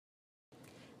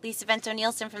Lisa Vento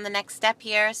Nielsen from The Next Step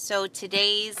here. So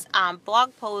today's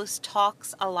blog post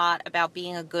talks a lot about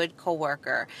being a good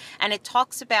coworker, and it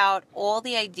talks about all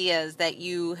the ideas that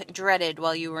you dreaded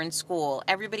while you were in school.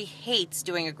 Everybody hates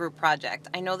doing a group project.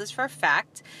 I know this for a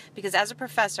fact because as a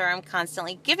professor, I'm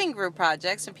constantly giving group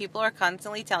projects and people are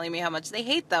constantly telling me how much they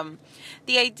hate them.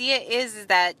 The idea is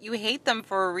that you hate them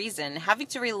for a reason. Having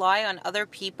to rely on other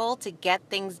people to get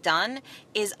things done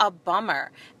is a bummer.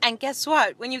 And guess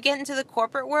what? When you get into the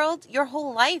corporate world, your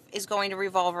whole life is going to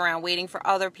revolve around waiting for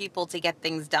other people to get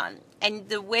things done. And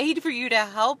the way for you to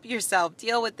help yourself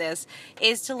deal with this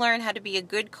is to learn how to be a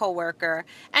good coworker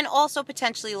and also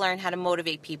potentially learn how to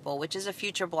motivate people, which is a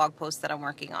future blog post that I'm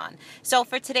working on. So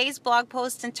for today's blog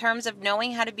post, in terms of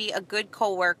knowing how to be a good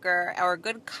coworker or a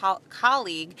good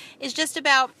colleague, is just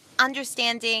about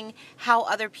understanding how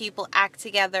other people act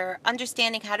together,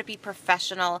 understanding how to be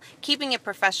professional, keeping it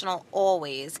professional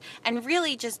always, and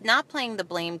really just not playing the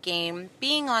blame game,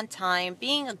 being on time,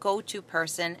 being a go-to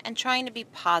person, and trying to be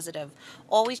positive,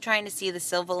 always trying to see the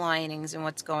silver linings in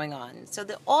what's going on. So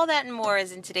all that and more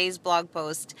is in today's blog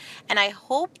post, and I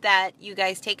hope that you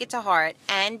guys take it to heart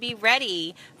and be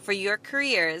ready for your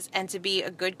careers and to be a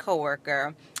good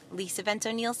coworker. Lisa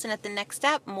Vento Nielsen at The Next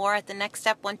Step. More at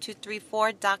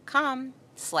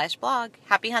thenextstep1234.com/blog.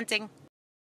 Happy hunting.